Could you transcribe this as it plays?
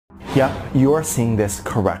Yep, you are seeing this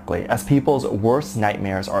correctly, as people's worst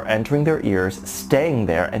nightmares are entering their ears, staying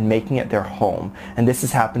there, and making it their home, and this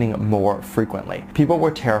is happening more frequently. People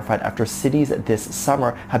were terrified after cities this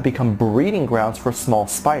summer have become breeding grounds for small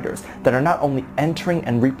spiders that are not only entering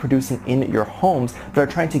and reproducing in your homes, but are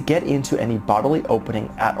trying to get into any bodily opening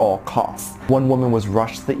at all costs. One woman was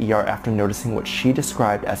rushed to the ER after noticing what she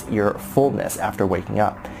described as ear fullness after waking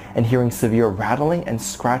up, and hearing severe rattling and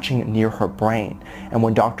scratching near her brain. And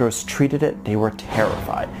when doctors treated it, they were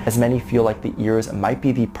terrified, as many feel like the ears might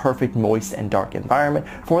be the perfect moist and dark environment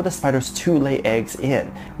for the spiders to lay eggs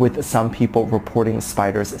in, with some people reporting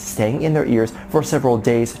spiders staying in their ears for several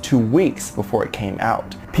days to weeks before it came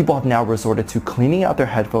out. People have now resorted to cleaning out their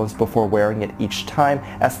headphones before wearing it each time,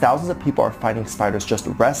 as thousands of people are finding spiders just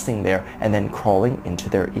resting there and then crawling into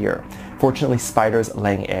their ear. Fortunately, spiders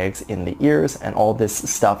laying eggs in the ears and all this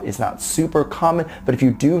stuff is not super common, but if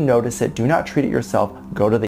you do notice it, do not treat it yourself. Go to the